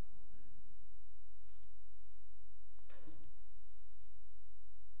 Amen.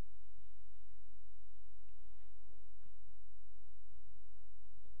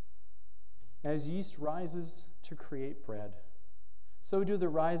 As yeast rises to create bread, so do the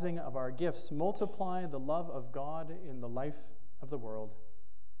rising of our gifts multiply the love of God in the life of the world.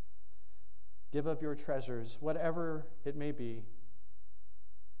 Give of your treasures, whatever it may be,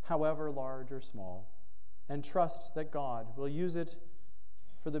 however large or small, and trust that God will use it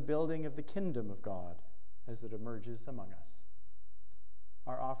for the building of the kingdom of God as it emerges among us.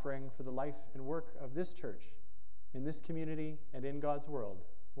 Our offering for the life and work of this church in this community and in God's world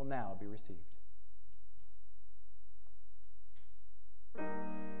will now be received.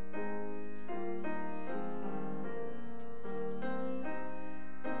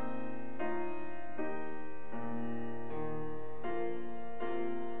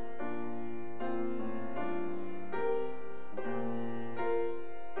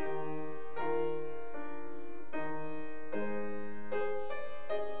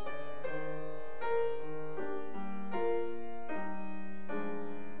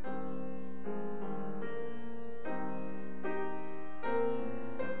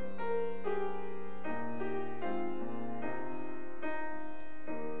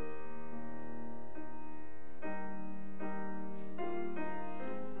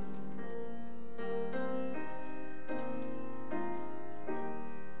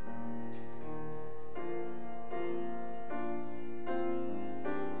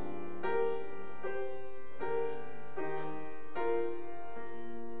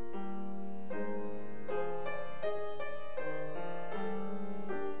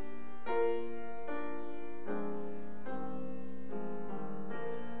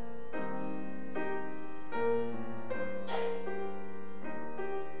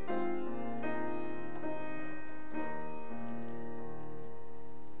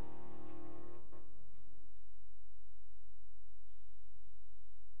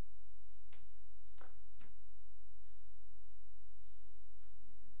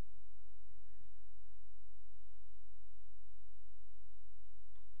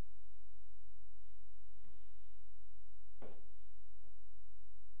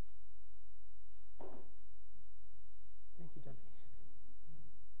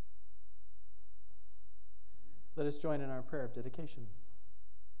 Let us join in our prayer of dedication.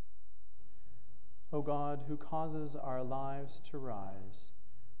 O God, who causes our lives to rise,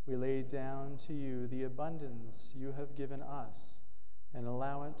 we lay down to you the abundance you have given us and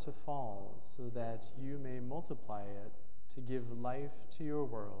allow it to fall so that you may multiply it to give life to your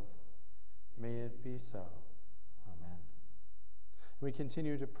world. May it be so. Amen. We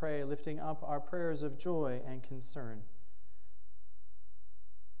continue to pray, lifting up our prayers of joy and concern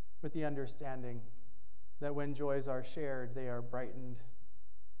with the understanding that when joys are shared, they are brightened,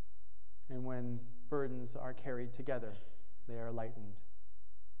 and when burdens are carried together, they are lightened,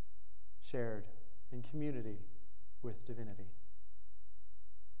 shared in community with divinity.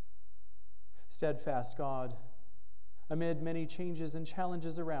 Steadfast God, amid many changes and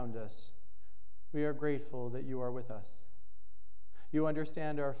challenges around us, we are grateful that you are with us. You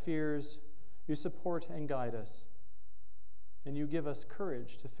understand our fears, you support and guide us, and you give us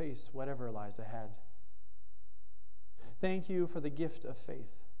courage to face whatever lies ahead. Thank you for the gift of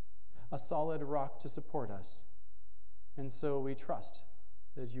faith, a solid rock to support us. And so we trust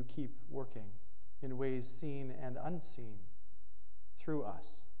that you keep working in ways seen and unseen through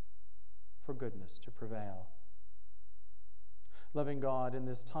us for goodness to prevail. Loving God, in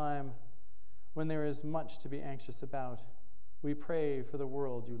this time when there is much to be anxious about, we pray for the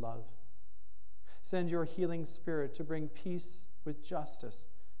world you love. Send your healing spirit to bring peace with justice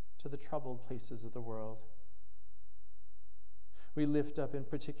to the troubled places of the world. We lift up in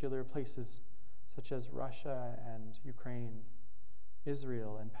particular places such as Russia and Ukraine,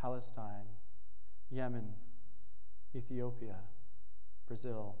 Israel and Palestine, Yemen, Ethiopia,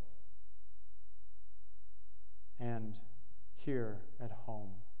 Brazil, and here at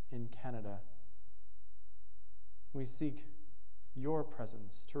home in Canada. We seek your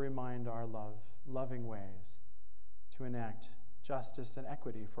presence to remind our loving ways, to enact justice and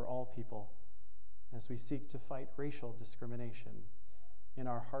equity for all people, as we seek to fight racial discrimination in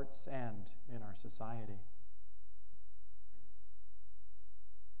our hearts and in our society.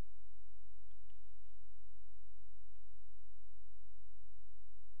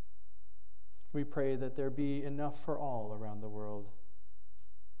 We pray that there be enough for all around the world,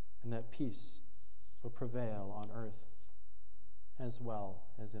 and that peace will prevail on earth as well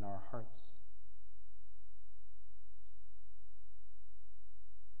as in our hearts.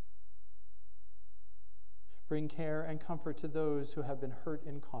 Bring care and comfort to those who have been hurt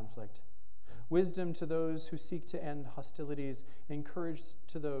in conflict, wisdom to those who seek to end hostilities, and courage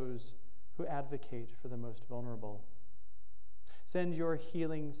to those who advocate for the most vulnerable. Send your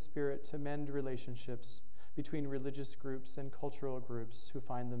healing spirit to mend relationships between religious groups and cultural groups who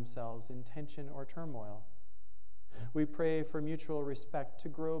find themselves in tension or turmoil. We pray for mutual respect to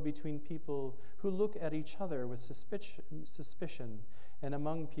grow between people who look at each other with suspicion and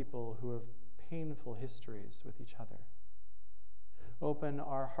among people who have painful histories with each other. Open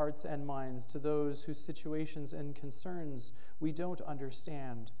our hearts and minds to those whose situations and concerns we don't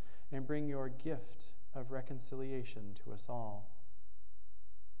understand, and bring your gift of reconciliation to us all.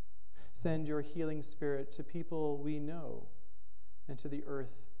 Send your healing spirit to people we know and to the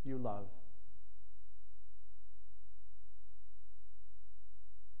earth you love.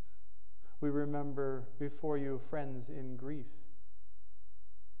 We remember before you friends in grief,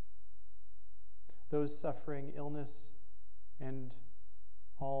 those suffering illness and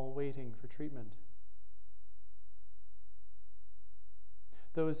all waiting for treatment,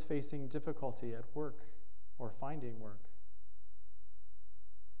 those facing difficulty at work or finding work,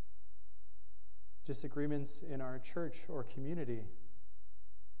 disagreements in our church or community,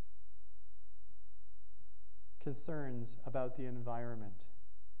 concerns about the environment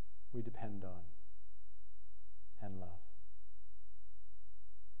we depend on and love.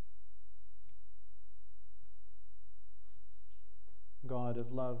 God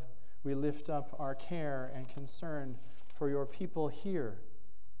of love, we lift up our care and concern for your people here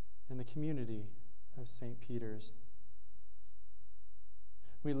in the community of St. Peter's.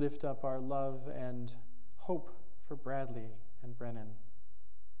 We lift up our love and hope for Bradley and Brennan,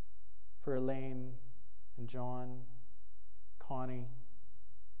 for Elaine and John, Connie,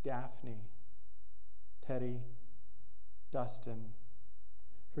 Daphne, Teddy, Dustin,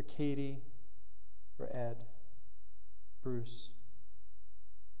 for Katie, for Ed, Bruce,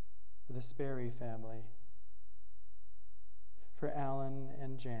 for the Sperry family, for Alan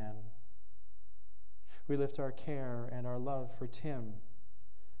and Jan. We lift our care and our love for Tim,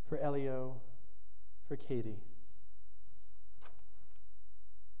 for Elio, for Katie.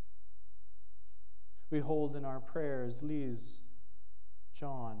 We hold in our prayers Lise,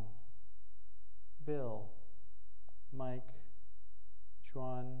 John, Bill, Mike,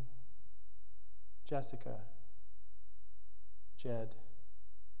 Juan, Jessica, Jed.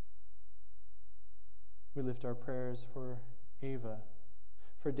 We lift our prayers for Ava,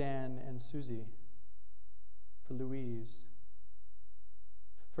 for Dan and Susie, for Louise,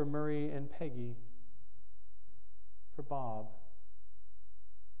 for Murray and Peggy, for Bob,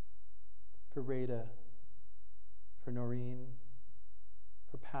 for Rada, for Noreen,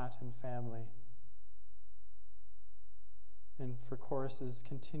 for Pat and family, and for Chorus's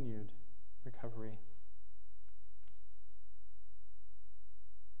continued recovery.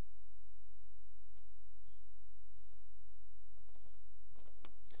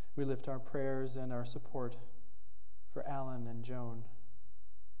 We lift our prayers and our support for Alan and Joan,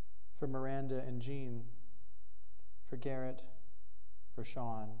 for Miranda and Jean, for Garrett, for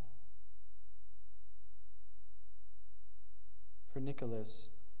Sean, for Nicholas,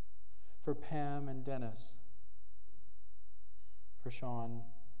 for Pam and Dennis, for Sean,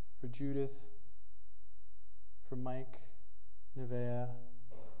 for Judith, for Mike, Nevea,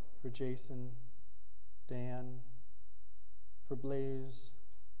 for Jason, Dan, for Blaze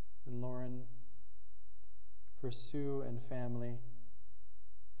and Lauren, for Sue and family,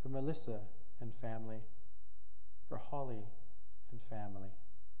 for Melissa and family, for Holly and family,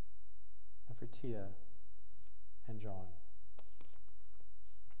 and for Tia and John.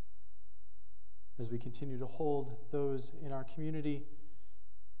 As we continue to hold those in our community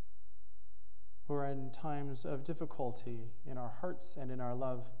who are in times of difficulty in our hearts and in our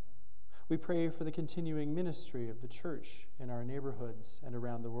love, we pray for the continuing ministry of the church in our neighborhoods and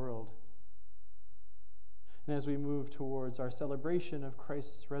around the world. And as we move towards our celebration of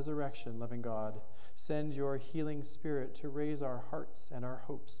Christ's resurrection, loving God, send your healing spirit to raise our hearts and our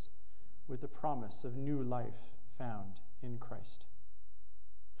hopes with the promise of new life found in Christ.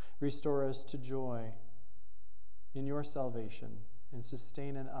 Restore us to joy in your salvation and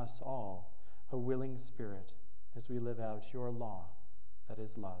sustain in us all a willing spirit as we live out your law, that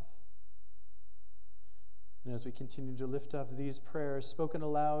is love. And as we continue to lift up these prayers, spoken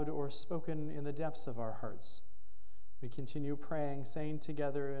aloud or spoken in the depths of our hearts, we continue praying, saying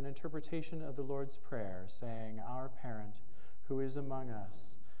together an interpretation of the Lord's Prayer, saying, Our Parent, who is among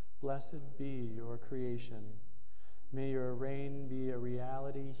us, blessed be your creation. May your reign be a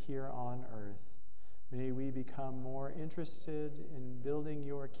reality here on earth. May we become more interested in building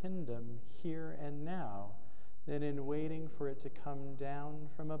your kingdom here and now than in waiting for it to come down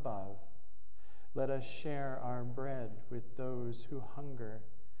from above. Let us share our bread with those who hunger.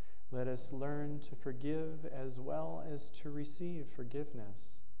 Let us learn to forgive as well as to receive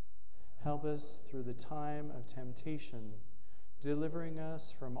forgiveness. Help us through the time of temptation, delivering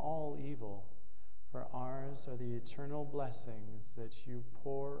us from all evil. For ours are the eternal blessings that you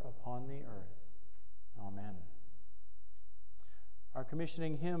pour upon the earth. Amen. Our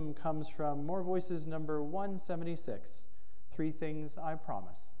commissioning hymn comes from More Voices number 176, 3 things I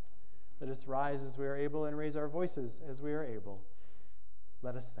promise. Let us rise as we are able and raise our voices as we are able.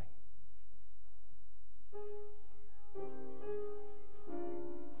 Let us sing.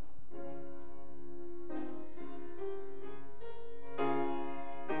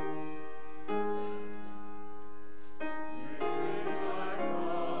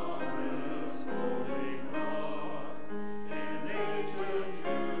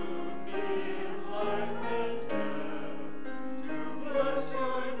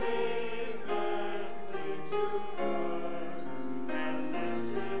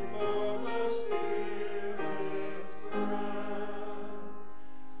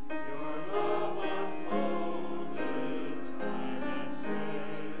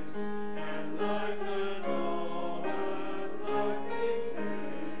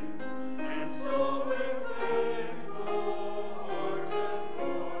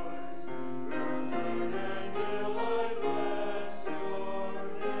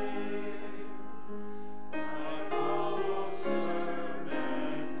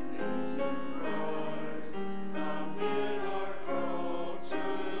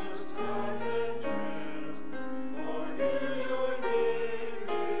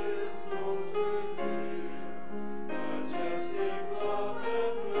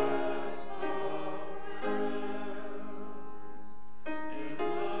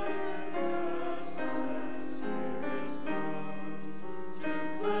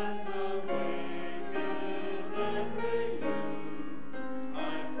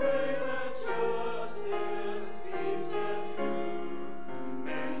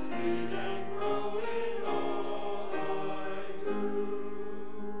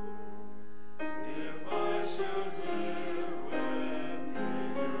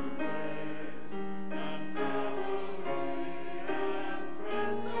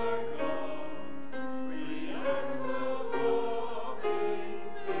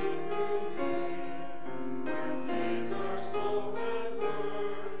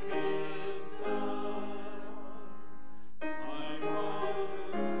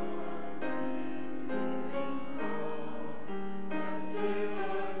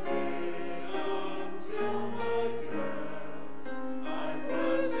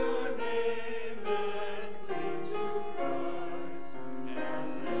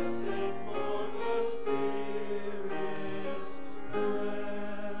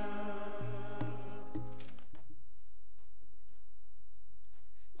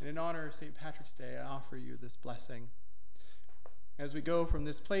 St. Patrick's Day, I offer you this blessing. As we go from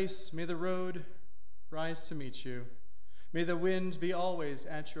this place, may the road rise to meet you. May the wind be always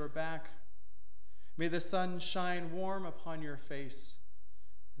at your back. May the sun shine warm upon your face,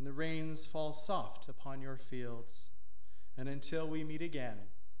 and the rains fall soft upon your fields. And until we meet again,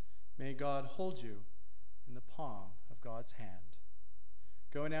 may God hold you in the palm of God's hand.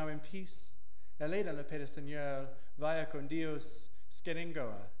 Go now in peace. Elena le Pere Señor, vaya con Dios,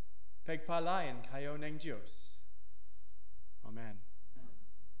 skeringoa. Pagpalayan kayo ng Diyos. Amen.